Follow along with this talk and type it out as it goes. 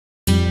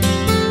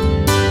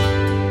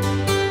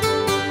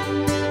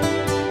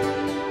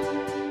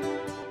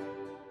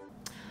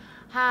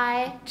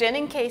Hi, Jen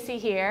and Casey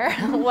here.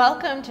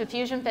 Welcome to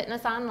Fusion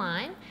Fitness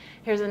Online.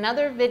 Here's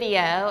another video,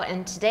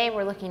 and today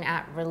we're looking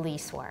at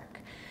release work.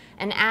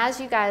 And as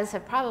you guys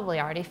have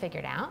probably already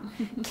figured out,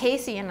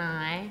 Casey and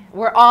I,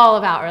 we're all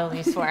about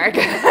release work.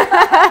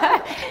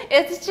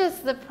 It's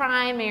just the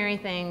primary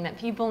thing that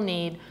people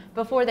need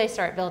before they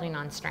start building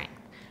on strength.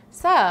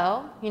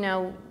 So, you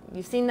know,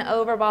 you've seen the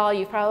overball,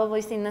 you've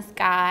probably seen this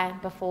guy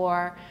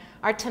before,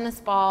 our tennis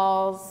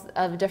balls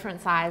of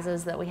different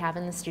sizes that we have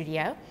in the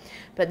studio.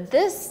 But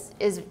this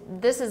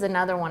is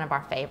another one of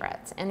our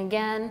favorites. And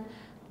again,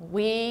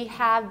 we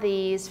have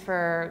these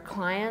for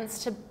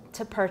clients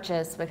to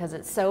purchase because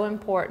it's so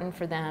important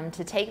for them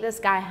to take this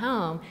guy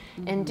home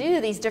and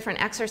do these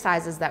different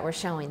exercises that we're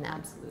showing them.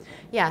 Absolutely.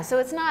 Yeah, so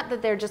it's not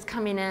that they're just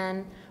coming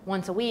in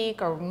once a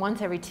week or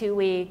once every 2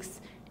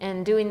 weeks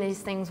and doing these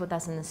things with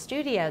us in the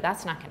studio.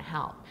 That's not going to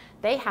help.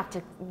 They have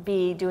to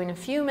be doing a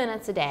few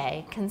minutes a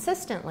day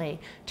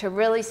consistently to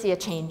really see a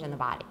change in the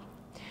body.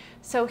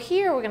 So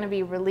here we're going to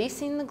be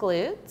releasing the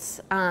glutes.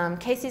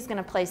 Casey's going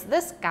to place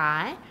this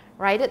guy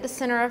right at the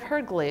center of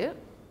her glute,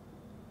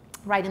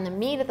 right in the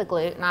meat of the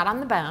glute, not on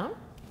the bone.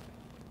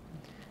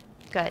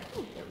 Good.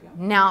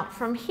 Now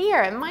from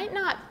here, it might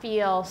not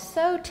feel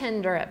so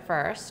tender at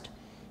first.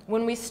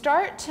 When we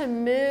start to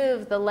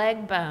move the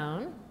leg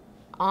bone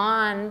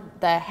on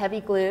the heavy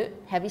glute,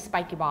 heavy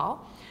spiky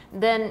ball,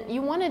 then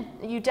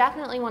you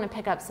definitely want to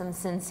pick up some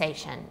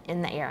sensation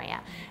in the area.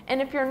 And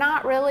if you're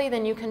not really,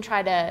 then you can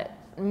try to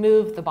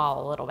move the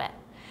ball a little bit.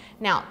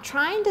 Now,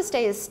 trying to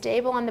stay as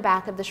stable on the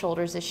back of the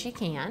shoulders as she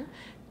can,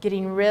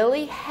 getting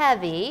really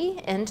heavy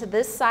into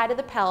this side of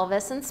the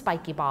pelvis and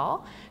spiky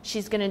ball.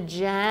 She's going to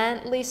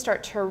gently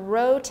start to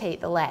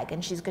rotate the leg,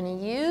 and she's going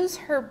to use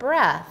her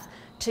breath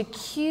to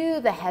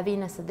cue the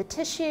heaviness of the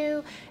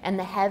tissue and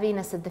the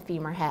heaviness of the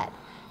femur head.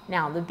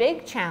 Now, the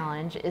big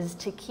challenge is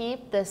to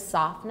keep this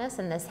softness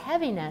and this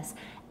heaviness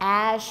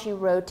as she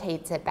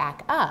rotates it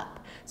back up.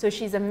 So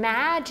she's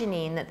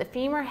imagining that the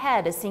femur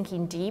head is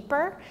sinking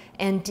deeper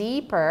and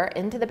deeper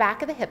into the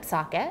back of the hip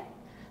socket.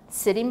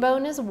 Sitting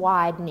bone is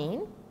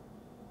widening.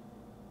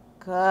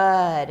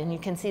 Good, and you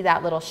can see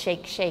that little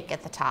shake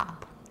at the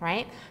top,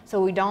 right?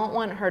 So we don't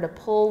want her to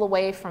pull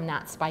away from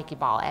that spiky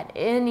ball at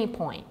any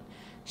point.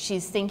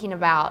 She's thinking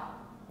about,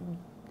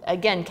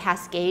 again,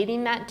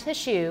 cascading that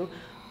tissue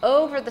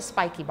over the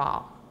spiky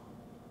ball.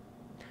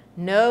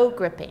 No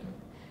gripping.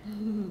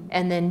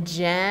 And then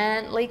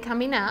gently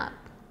coming up,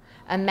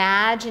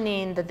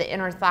 imagining that the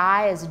inner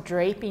thigh is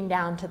draping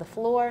down to the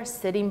floor,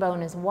 sitting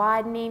bone is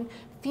widening,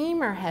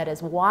 femur head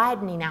is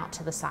widening out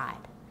to the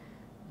side.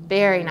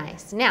 Very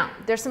nice. Now,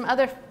 there's some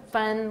other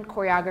fun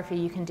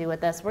choreography you can do with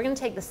this. We're going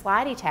to take the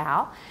slidey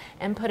towel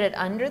and put it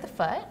under the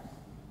foot.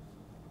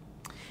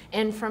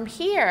 And from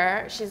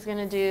here, she's going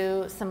to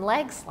do some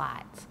leg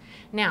slides.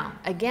 Now,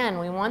 again,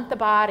 we want the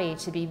body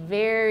to be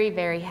very,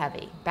 very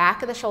heavy.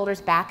 Back of the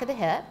shoulders, back of the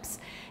hips.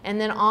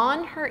 And then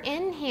on her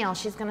inhale,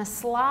 she's going to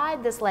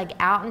slide this leg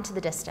out into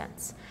the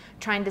distance,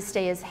 trying to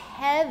stay as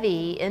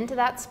heavy into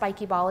that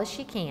spiky ball as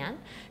she can,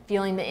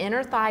 feeling the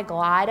inner thigh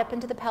glide up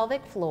into the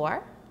pelvic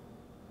floor.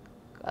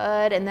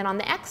 Good. And then on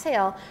the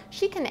exhale,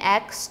 she can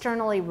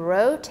externally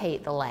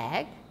rotate the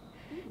leg.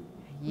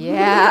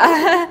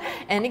 Yeah.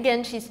 And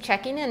again, she's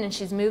checking in and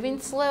she's moving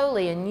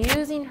slowly and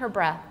using her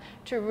breath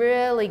to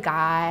really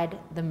guide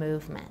the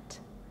movement.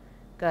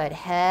 Good.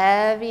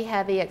 Heavy,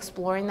 heavy,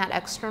 exploring that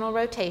external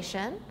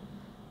rotation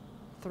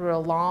through a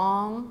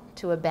long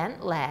to a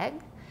bent leg.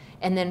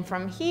 And then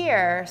from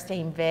here,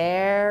 staying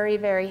very,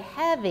 very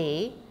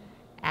heavy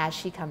as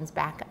she comes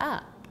back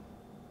up.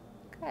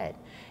 Good.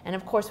 And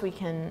of course, we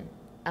can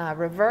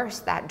reverse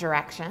that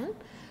direction.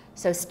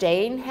 So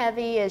staying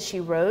heavy as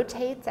she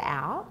rotates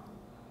out.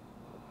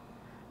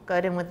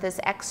 Good, and with this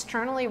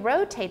externally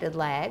rotated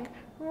leg,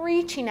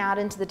 reaching out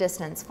into the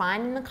distance,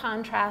 finding the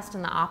contrast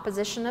and the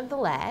opposition of the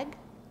leg,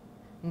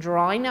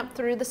 drawing up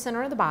through the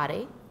center of the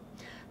body,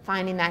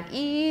 finding that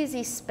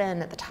easy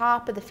spin at the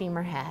top of the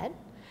femur head,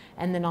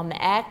 and then on the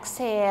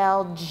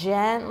exhale,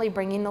 gently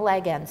bringing the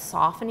leg in,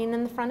 softening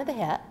in the front of the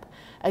hip.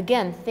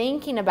 Again,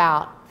 thinking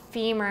about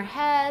femur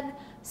head,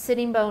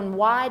 sitting bone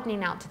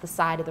widening out to the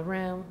side of the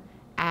room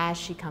as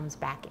she comes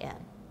back in.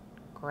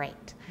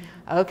 Great.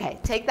 Okay,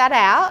 take that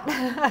out.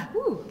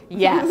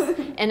 Yes,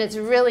 and it's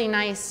really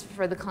nice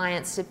for the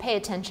clients to pay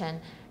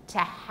attention to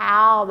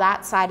how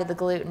that side of the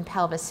glute and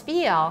pelvis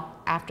feel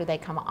after they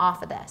come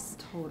off of this.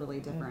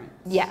 Totally different.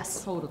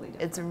 Yes. Totally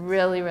different. It's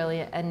really, really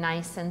a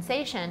nice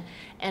sensation,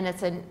 and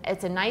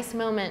it's a nice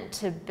moment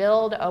to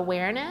build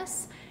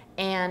awareness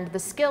and the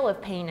skill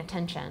of paying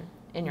attention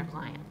in your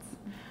clients.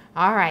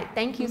 All right,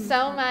 thank you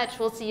so much.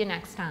 We'll see you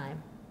next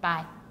time.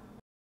 Bye.